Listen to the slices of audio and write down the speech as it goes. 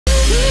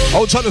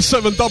Old time to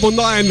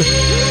 799.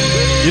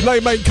 Your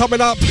name ain't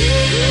coming up.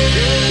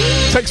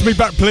 Text me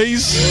back,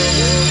 please.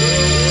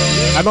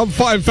 And I'm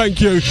fine, thank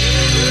you.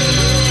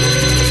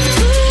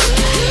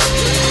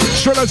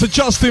 Straight out to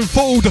Justin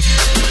Ford.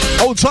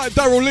 Old tight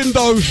Daryl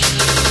Lindo.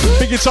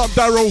 Big it up,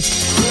 Daryl.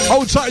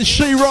 Old tight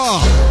She-Ra.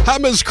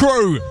 Hammers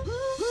Crew.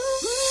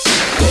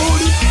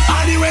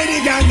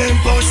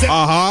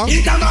 Uh-huh.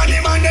 It's a money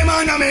man, them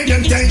man, make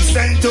them take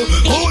strength to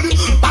good.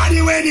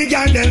 Body where the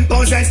girl them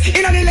possess.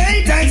 In the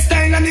latest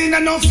style and in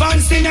no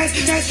fanciness.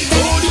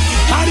 Good.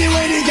 Body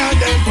where the girl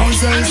them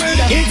possess.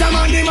 It's a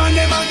money man,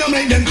 them man,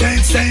 make them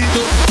take strength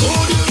to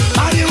good.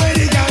 Body where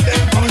the girl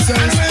them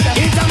possess.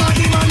 It's a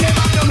money man, them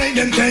man, make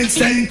them take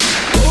strength.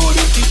 Good.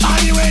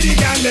 Body where the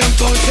girl them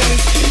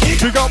possess.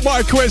 We got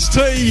Michael ST,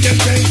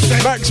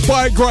 Max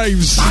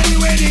Bygraves.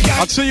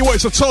 I'll tell you what,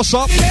 it's a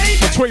toss-up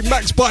between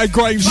Max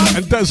Bygraves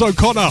and Des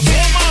O'Connor.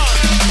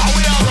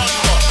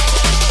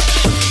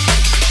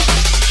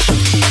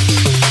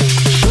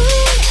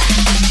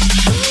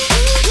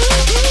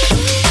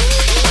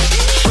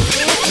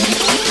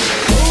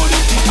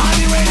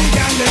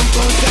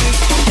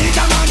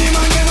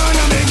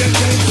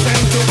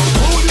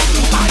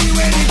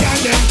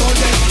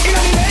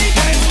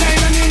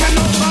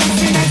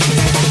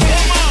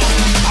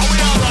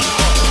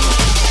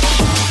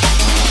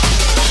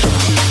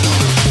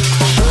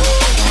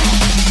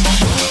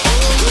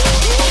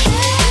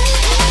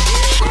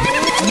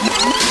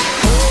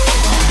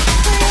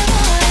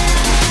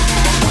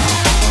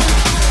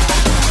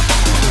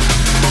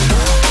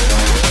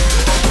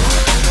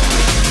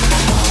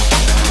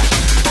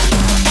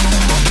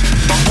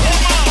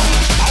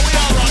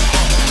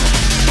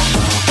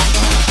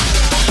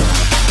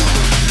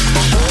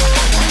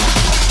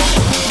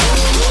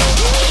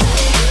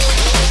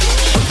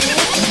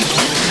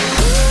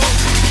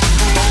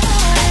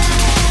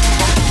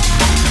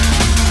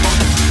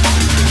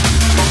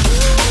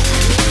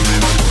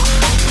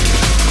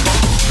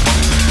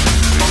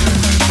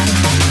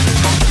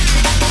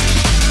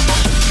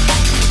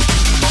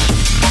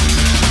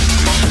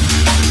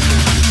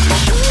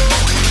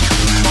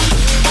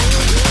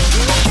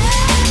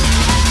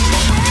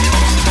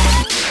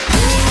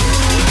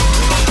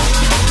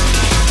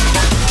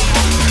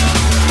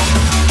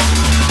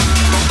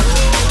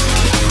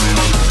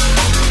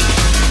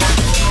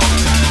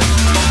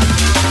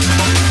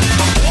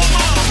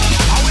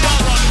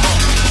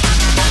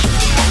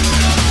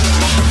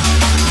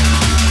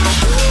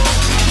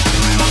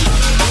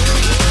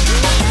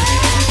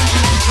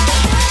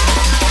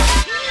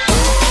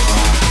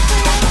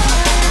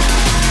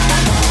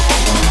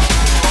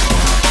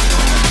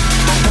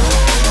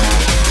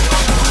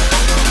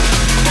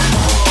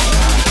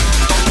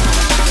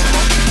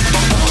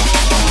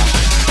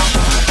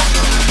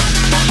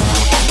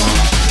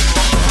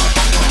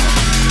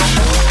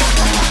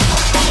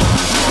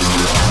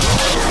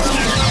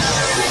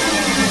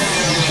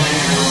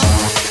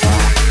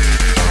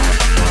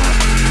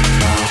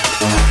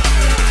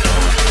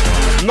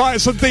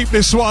 Nice and deep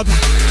this one,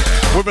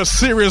 with a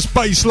serious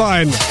bass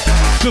line,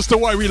 just the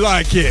way we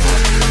like it.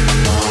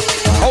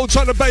 Old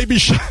time the baby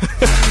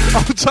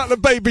old time the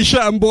baby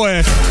Shatton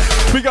boy.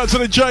 We go to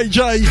the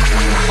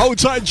JJ. Old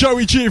time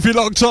Joey G if you're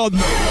locked on.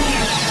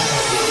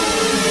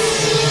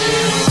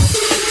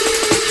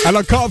 And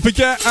I can't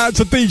forget, out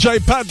to DJ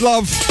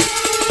Padlove,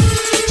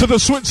 to the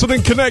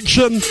Switzerland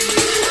connection.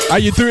 How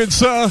you doing,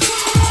 sir?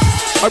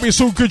 Hope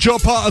it's all good, your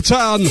part of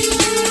town.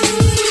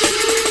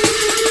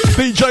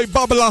 DJ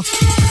Bubbler,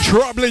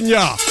 troubling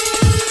ya.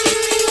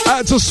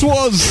 Out to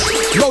Swaz,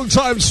 long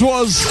time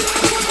Swaz.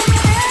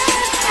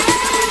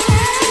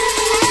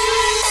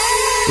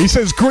 He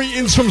says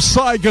greetings from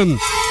Saigon.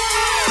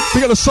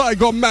 We got a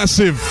Saigon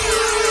massive.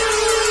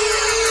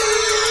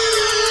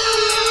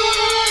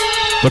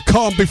 The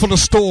calm before the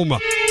storm.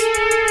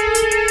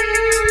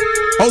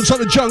 Also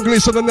the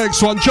Junglist on the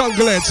next one.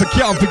 Jungleheads, I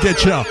can't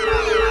forget ya.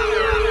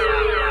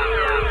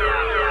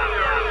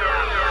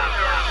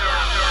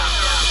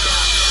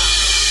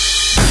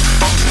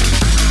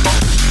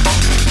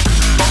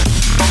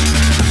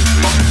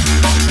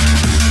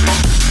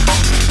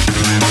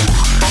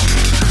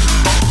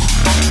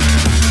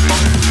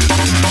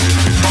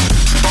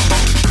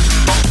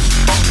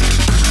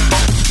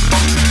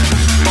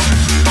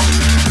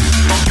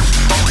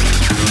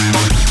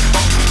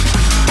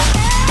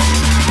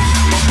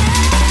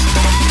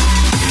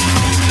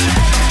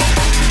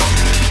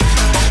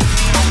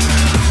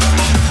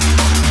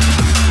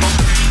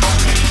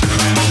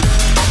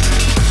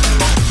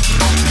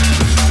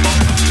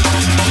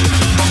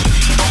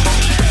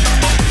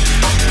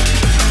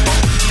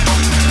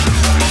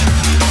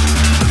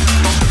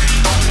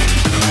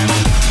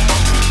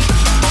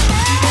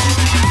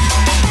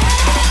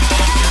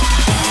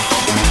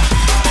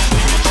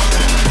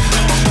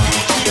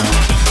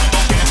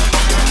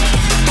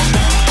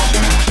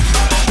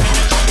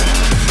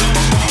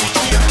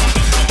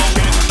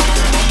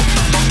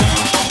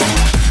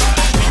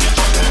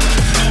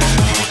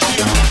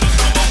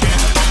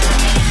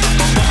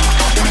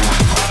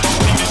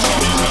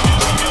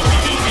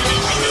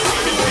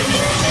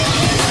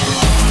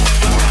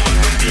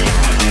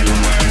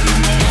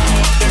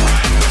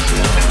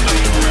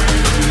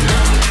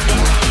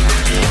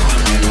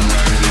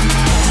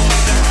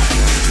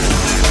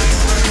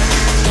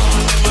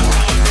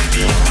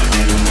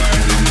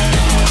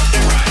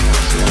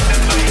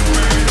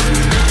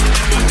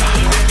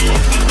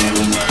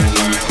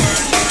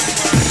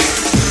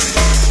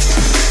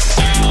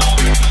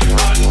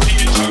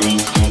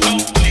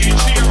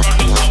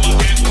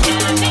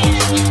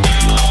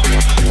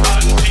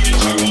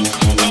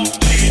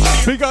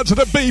 to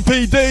the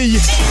BPD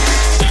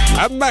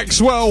and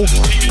Maxwell.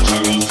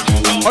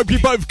 Hope you're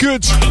both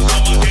good.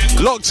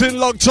 Locked in,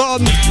 locked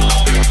on.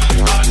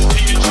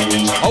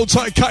 Hold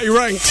tight, Cutty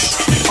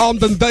Ranks.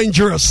 Armed and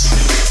dangerous.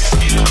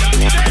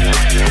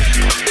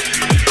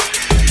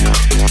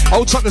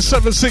 Hold tight the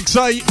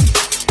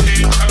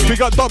 768. We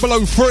got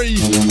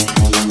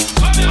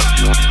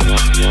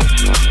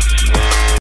 003.